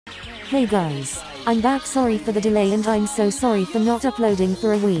Hey guys, I'm back. Sorry for the delay and I'm so sorry for not uploading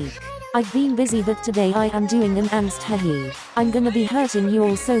for a week. I've been busy but today I am doing an Angst Haikyuu. I'm gonna be hurting you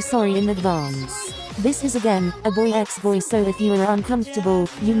all, so sorry in advance. This is again, a BOYXBOY, so if you are uncomfortable,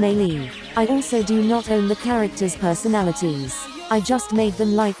 you may leave. I also do not own the characters' personalities. I just made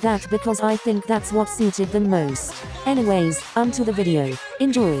them like that because I think that's what suited them most. Anyways, onto the video.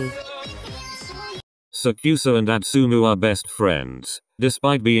 Enjoy. Sakusa and Atsumu are best friends.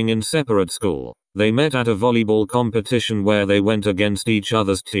 Despite being in separate school, they met at a volleyball competition where they went against each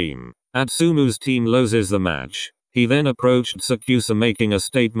other's team. Atsumu's team loses the match. He then approached Sakusa, making a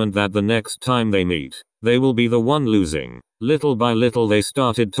statement that the next time they meet, they will be the one losing. Little by little they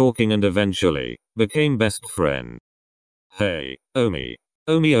started talking and eventually became best friends. Hey, Omi.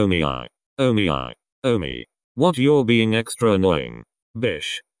 Omi. What, you're being extra annoying.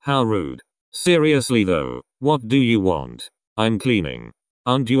 Bish, how rude. Seriously though, what do you want? I'm cleaning.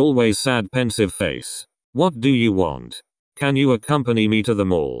 Aren't you always sad, pensive face? What do you want? Can you accompany me to the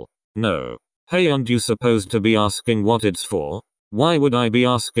mall? No. Hey, aren't you supposed to be asking what it's for? Why would I be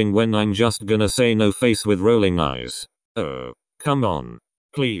asking when I'm just gonna say no, face with rolling eyes? Oh, come on.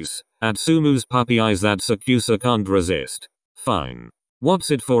 Please. Atsumu's puppy eyes that Sakusa can't resist. Fine.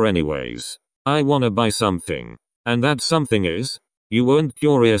 What's it for anyways? I wanna buy something. And that something is? You weren't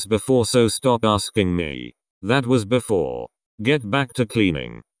curious before, so stop asking me. That was before. Get back to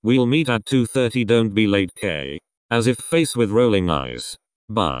cleaning. We'll meet at 2:30, don't be late, K. As if face with rolling eyes.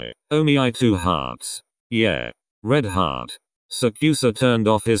 Bye. Omi, I 2 hearts. Yeah. Red heart. Sakusa turned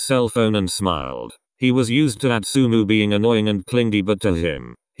off his cell phone and smiled. He was used to Atsumu being annoying and clingy, but to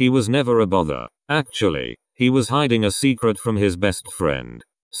him, he was never a bother. Actually, he was hiding a secret from his best friend.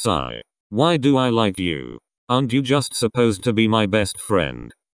 Sigh. Why do I like you? Aren't you just supposed to be my best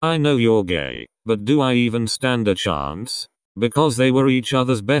friend? I know you're gay, but do I even stand a chance? Because they were each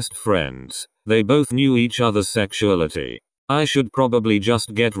other's best friends, they both knew each other's sexuality. I should probably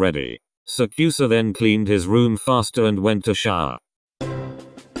just get ready. Sakusa then cleaned his room faster and went to shower.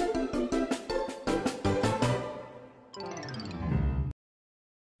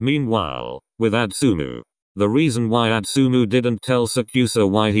 Meanwhile, with Atsumu. The reason why Atsumu didn't tell Sakusa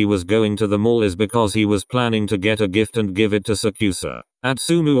why he was going to the mall is because he was planning to get a gift and give it to Sakusa.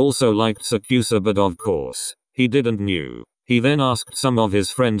 Atsumu also liked Sakusa, but of course, he didn't knew. He then asked some of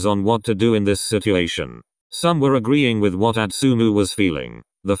his friends on what to do in this situation. Some were agreeing with what Atsumu was feeling,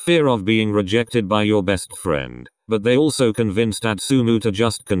 the fear of being rejected by your best friend, but they also convinced Atsumu to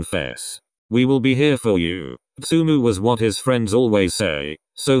just confess. We will be here for you. Atsumu was what his friends always say,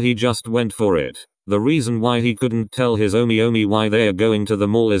 so he just went for it. The reason why he couldn't tell his Omi why they are going to the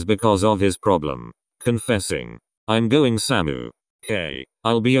mall is because of his problem. Confessing. I'm going, Samu. Okay,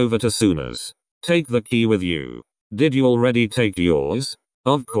 I'll be over as soon as. Take the key with you. Did you already take yours?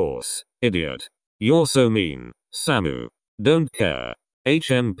 Of course, idiot. You're so mean, Samu. Don't care.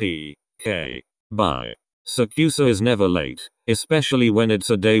 HMP. K. Bye. Sakusa is never late, especially when it's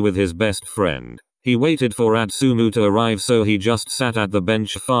a day with his best friend. He waited for Atsumu to arrive, so he just sat at the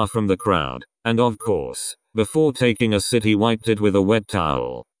bench far from the crowd, and of course, before taking a sit he wiped it with a wet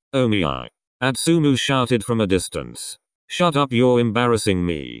towel. Omi. Atsumu shouted from a distance. Shut up, you're embarrassing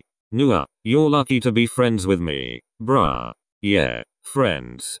me. Nua, you're lucky to be friends with me. Bruh. Yeah,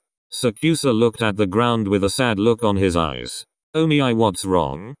 friends. Sakusa looked at the ground with a sad look on his eyes. Omi, what's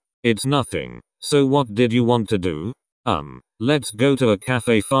wrong? It's nothing. So what did you want to do? Let's go to a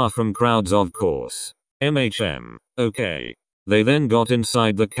cafe far from crowds, of course. Okay. They then got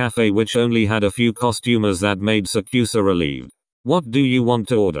inside the cafe, which only had a few costumers that made Sakusa relieved. What do you want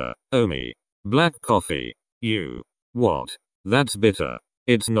to order, Omi? Black coffee. You. What? That's bitter.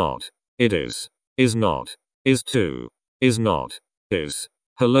 It's not. It is. Is not. Is too. Is not. Is.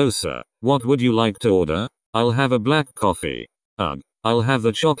 Hello sir, what would you like to order? I'll have a black coffee. Ugh. I'll have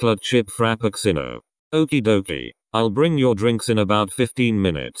the chocolate chip frappuccino. Okie dokie. I'll bring your drinks in about 15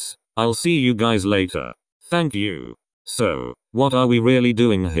 minutes. I'll see you guys later. Thank you. So, what are we really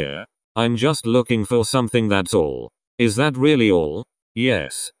doing here? I'm just looking for something, that's all. Is that really all?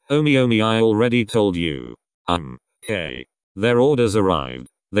 Yes. Omi, I already told you. Okay. Their orders arrived.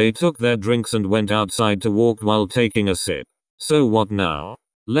 They took their drinks and went outside to walk while taking a sip. So what now?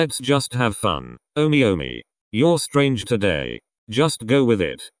 Let's just have fun. Omi. You're strange today. Just go with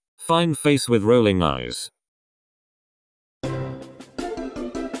it. Fine, face with rolling eyes.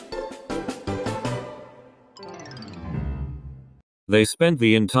 They spent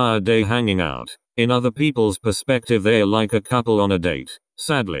the entire day hanging out. In other people's perspective, they are like a couple on a date.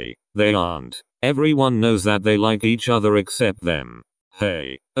 Sadly, they aren't. Everyone knows that they like each other except them.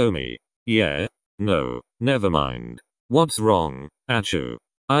 Hey, Omi. Yeah? No, never mind. What's wrong, Achu?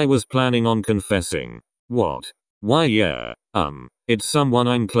 I was planning on confessing. What? Why yeah, it's someone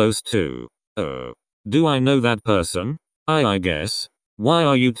I'm close to. Oh. Do I know that person? I guess. Why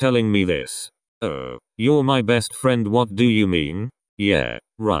are you telling me this? Oh. You're my best friend, what do you mean? Yeah,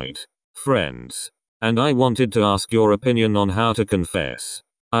 right. Friends. And I wanted to ask your opinion on how to confess.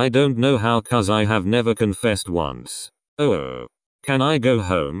 I don't know how cause I have never confessed once. Oh. Can I go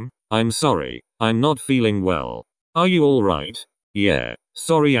home? I'm sorry, I'm not feeling well. Are you alright? Yeah,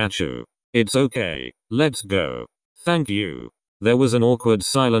 sorry Achu. It's okay, let's go. Thank you. There was an awkward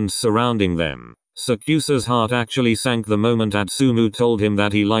silence surrounding them. Sakusa's heart actually sank the moment Atsumu told him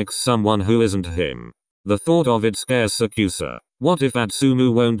that he likes someone who isn't him. The thought of it scares Sakusa. What if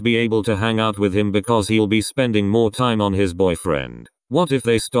Atsumu won't be able to hang out with him because he'll be spending more time on his boyfriend? What if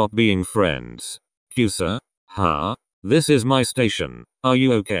they stop being friends? Kusa? Huh? This is my station. Are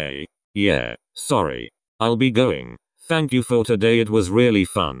you okay? Yeah, sorry. I'll be going. Thank you for today, it was really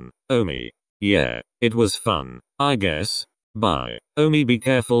fun. Omi. Yeah, it was fun, I guess. Bye. Omi, be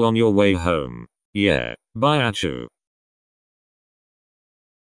careful on your way home. Yeah, bye Achu.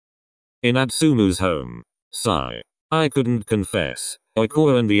 In Atsumu's home. Sigh. I couldn't confess.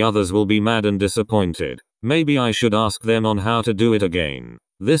 Oikawa and the others will be mad and disappointed. Maybe I should ask them on how to do it again.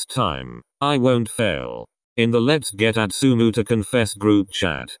 This time, I won't fail. In the Let's Get Atsumu to Confess group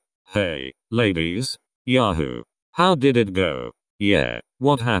chat. Hey, ladies. Yahoo. How did it go? Yeah,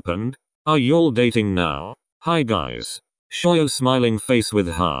 what happened? Are y'all dating now? Hi guys. Shoyo smiling face with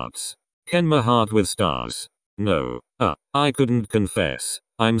hearts. Kenma heart with stars. No. I couldn't confess.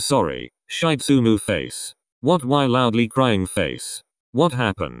 I'm sorry. Shitsumu face. What, why loudly crying face? What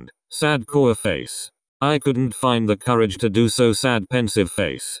happened? Sad core face. I couldn't find the courage to do so, sad pensive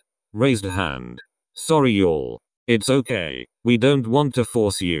face. Raised hand. Sorry y'all. It's okay. We don't want to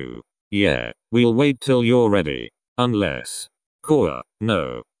force you. Yeah, we'll wait till you're ready. Unless. Core,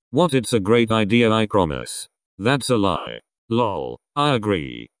 no. What, it's a great idea, I promise. That's a lie. Lol. I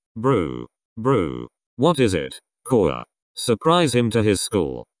agree. Brew. What is it? Core. Surprise him to his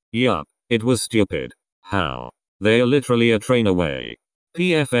school. Yup. It was stupid. How? They're literally a train away.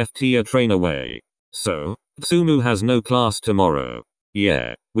 PFFT, a train away. So, Atsumu has no class tomorrow.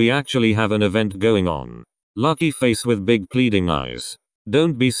 Yeah, we actually have an event going on. Lucky face with big pleading eyes.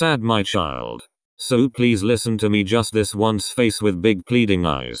 Don't be sad my child. So please listen to me just this once, face with big pleading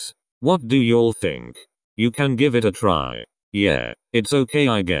eyes. What do y'all think? You can give it a try. Yeah, it's okay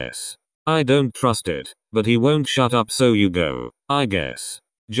I guess. I don't trust it, but he won't shut up, so you go, I guess.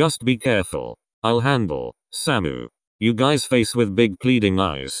 Just be careful. I'll handle. Samu. You guys, face with big pleading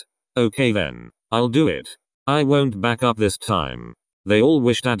eyes. Okay then, I'll do it. I won't back up this time. They all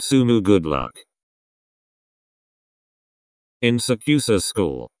wished Atsumu good luck. In Sakusa's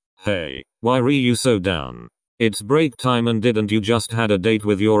school. Hey, why are you so down? It's break time and didn't you just had a date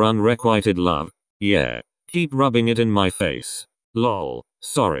with your unrequited love? Yeah. Keep rubbing it in my face. Lol.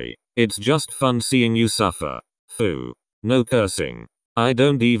 Sorry. It's just fun seeing you suffer. Foo. No cursing. I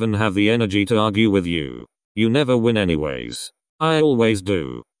don't even have the energy to argue with you. You never win anyways. I always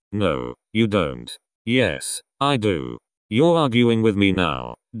do. No, you don't. Yes, I do. You're arguing with me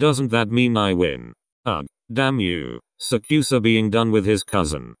now. Doesn't that mean I win? Ugh. Damn you. Sakusa being done with his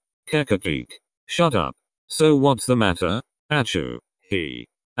cousin. Kekakik. Shut up. So what's the matter? Achu. He.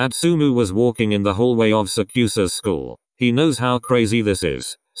 Atsumu was walking in the hallway of Sakusa's school. He knows how crazy this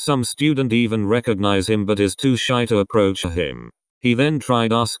is. Some student even recognize him but is too shy to approach him. He then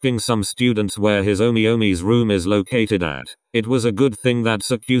tried asking some students where his Omi's room is located at. It was a good thing that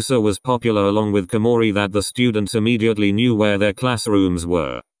Sakusa was popular along with Komori that the students immediately knew where their classrooms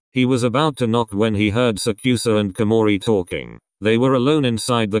were. He was about to knock when he heard Sakusa and Komori talking. They were alone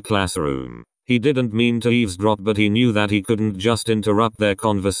inside the classroom. He didn't mean to eavesdrop but he knew that he couldn't just interrupt their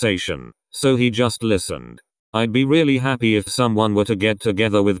conversation. So he just listened. I'd be really happy if someone were to get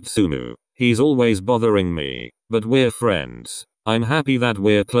together with Atsumu. He's always bothering me. But we're friends. I'm happy that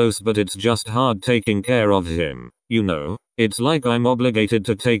we're close but it's just hard taking care of him. You know, it's like I'm obligated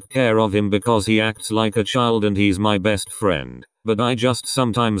to take care of him because he acts like a child and he's my best friend. But I just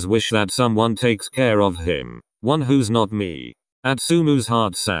sometimes wish that someone takes care of him. One who's not me. Atsumu's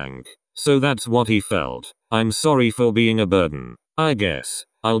heart sank. So that's what he felt. I'm sorry for being a burden. I guess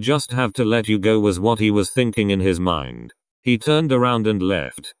I'll just have to let you go was what he was thinking in his mind. He turned around and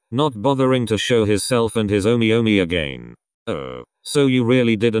left, not bothering to show himself and his Omi again. Oh, so you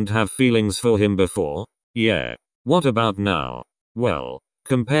really didn't have feelings for him before? Yeah. What about now? Well,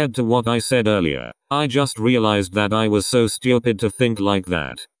 compared to what I said earlier, I just realized that I was so stupid to think like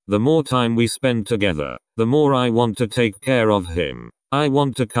that. The more time we spend together, the more I want to take care of him. I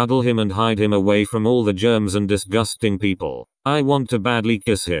want to cuddle him and hide him away from all the germs and disgusting people. I want to badly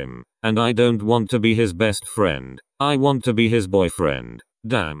kiss him. And I don't want to be his best friend. I want to be his boyfriend.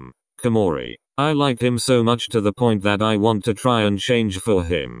 Damn. Komori. I like him so much to the point that I want to try and change for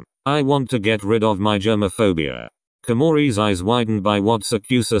him. I want to get rid of my germophobia. Komori's eyes widened by what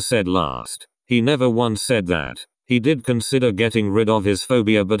Sakusa said last. He never once said that. He did consider getting rid of his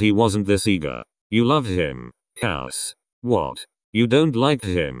phobia, but he wasn't this eager. You love him. Chaos. What? You don't like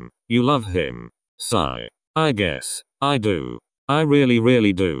him. You love him. Sigh. I guess. I do. I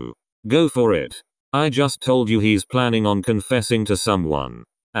really do. Go for it. I just told you he's planning on confessing to someone.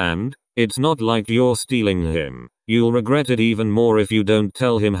 And, it's not like you're stealing him. You'll regret it even more if you don't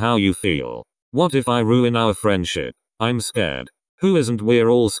tell him how you feel. What if I ruin our friendship? I'm scared. Who isn't? We're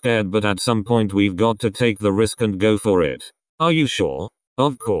all scared, but at some point we've got to take the risk and go for it. Are you sure?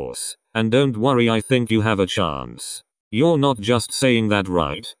 Of course. And don't worry, I think you have a chance. You're not just saying that,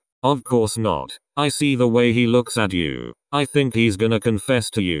 right? Of course not. I see the way he looks at you. I think he's gonna confess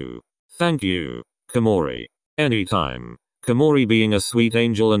to you. Thank you, Komori. Anytime. Komori being a sweet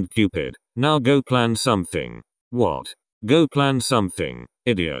angel and Cupid. Now go plan something. What? Go plan something,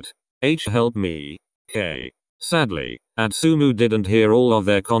 idiot. Help me. K. Sadly, Atsumu didn't hear all of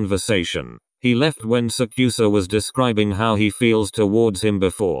their conversation. He left when Sakusa was describing how he feels towards him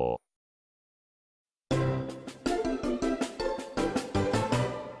before.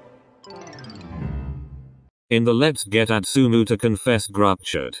 In the Let's Get Atsumu to Confess group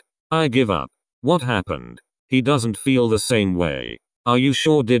chat. I give up. What happened? He doesn't feel the same way. Are you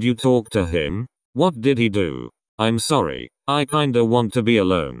sure? Did you talk to him? What did he do? I'm sorry. I kinda want to be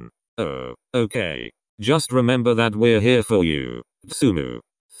alone. Oh, okay. Just remember that we're here for you. Atsumu.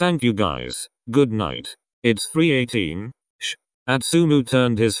 Thank you guys. Good night. It's 3:18. Shh. Atsumu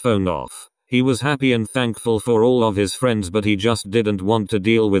turned his phone off. He was happy and thankful for all of his friends, but he just didn't want to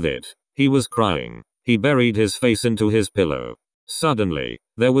deal with it. He was crying. He buried his face into his pillow. Suddenly,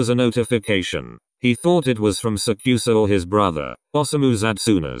 there was a notification. He thought it was from Sakusa or his brother, Osamu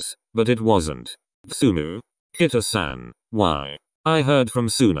Zatsunas, but it wasn't. Atsumu? Kita-san. Why? I heard from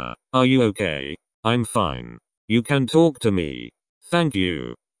Suna. Are you okay? I'm fine. You can talk to me. Thank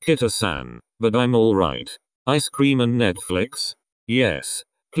you, Kita-san, but I'm alright. Ice cream and Netflix? Yes.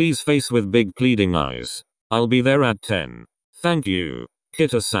 Please, face with big pleading eyes. I'll be there at 10. Thank you,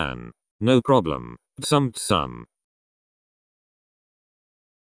 Kita-san. No problem. Some.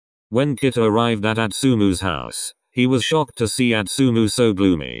 When Kita arrived at Atsumu's house, he was shocked to see Atsumu so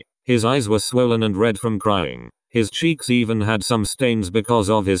gloomy. His eyes were swollen and red from crying. His cheeks even had some stains because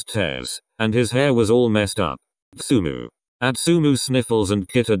of his tears, and his hair was all messed up. Atsumu. Atsumu sniffles, and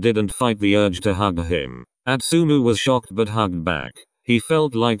Kita didn't fight the urge to hug him. Atsumu was shocked but hugged back. He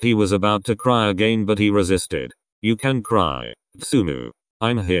felt like he was about to cry again, but he resisted. You can cry, Atsumu.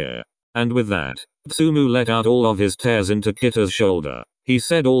 I'm here. And with that, Atsumu let out all of his tears into Kita's shoulder. He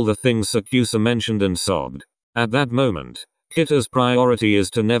said all the things Sakusa mentioned and sobbed. At that moment, Kita's priority is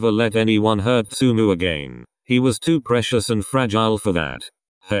to never let anyone hurt Atsumu again. He was too precious and fragile for that.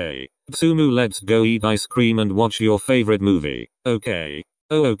 Hey, Atsumu, let's go eat ice cream and watch your favorite movie. Okay.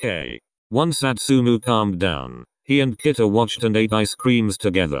 Oh, okay. Once Atsumu calmed down, he and Kita watched and ate ice creams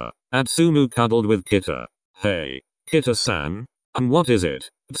together. Atsumu cuddled with Kita. Hey, Kita-san? What is it?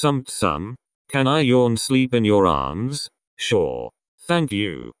 Some? Can I yawn sleep in your arms? Sure. Thank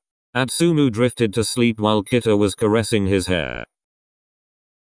you. Atsumu drifted to sleep while Kita was caressing his hair.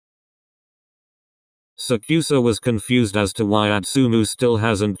 Sakusa was confused as to why Atsumu still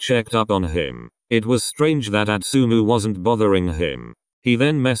hasn't checked up on him. It was strange that Atsumu wasn't bothering him. He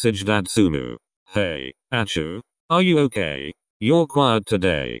then messaged Atsumu. Hey, Achu. Are you okay? You're quiet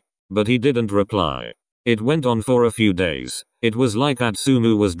today. But he didn't reply. It went on for a few days. It was like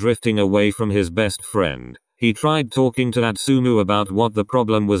Atsumu was drifting away from his best friend. He tried talking to Atsumu about what the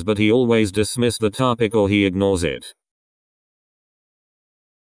problem was, but he always dismissed the topic or he ignores it.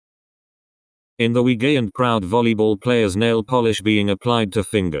 In the gay and proud volleyball player's nail polish being applied to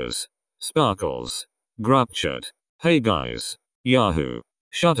fingers. Sparkles. Group chat. Hey guys. Yahoo.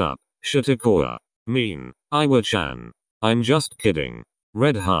 Shut up. Shitakoa. Mean. Iwa-chan. I'm just kidding.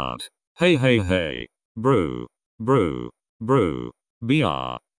 Red heart. Hey. Brew.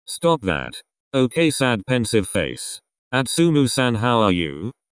 BR. Stop that. Okay, sad pensive face. Atsumu-san, how are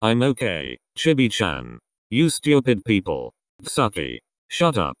you? I'm okay. Chibi-chan. You stupid people. Tsuki.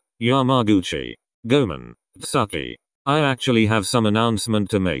 Shut up. Yamaguchi. Gomen. Tsuki. I actually have some announcement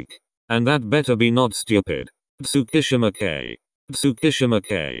to make. And that better be not stupid. Tsukishima K.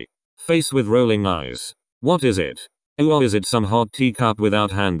 Face with rolling eyes. What is it? Ooh, is it some hot teacup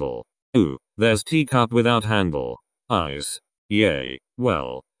without handle? Ooh, there's teacup without handle. Eyes. Yay.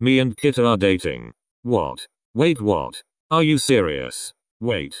 Well, me and Kita are dating. What? Wait, what? Are you serious?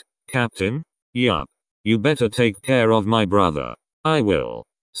 Wait, Captain? Yup. You better take care of my brother. I will.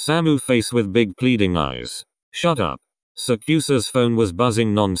 Samu face with big pleading eyes. Shut up. Sakusa's phone was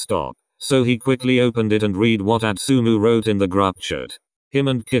buzzing non-stop, so he quickly opened it and read what Atsumu wrote in the group chat. Him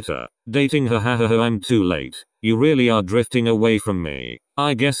and Kita, dating her, hahaha, I'm too late. You really are drifting away from me.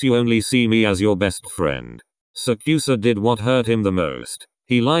 I guess you only see me as your best friend. Sakusa did what hurt him the most.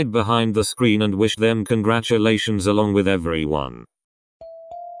 He lied behind the screen and wished them congratulations along with everyone.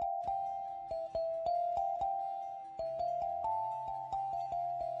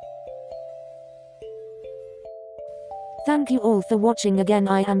 Thank you all for watching again.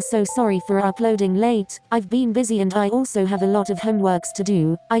 I am so sorry for uploading late. I've been busy and I also have a lot of homeworks to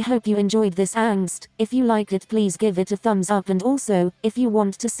do. I hope you enjoyed this angst. If you liked it, please give it a thumbs up, and also, if you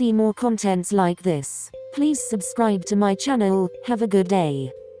want to see more contents like this, please subscribe to my channel. Have a good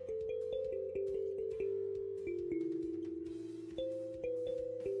day.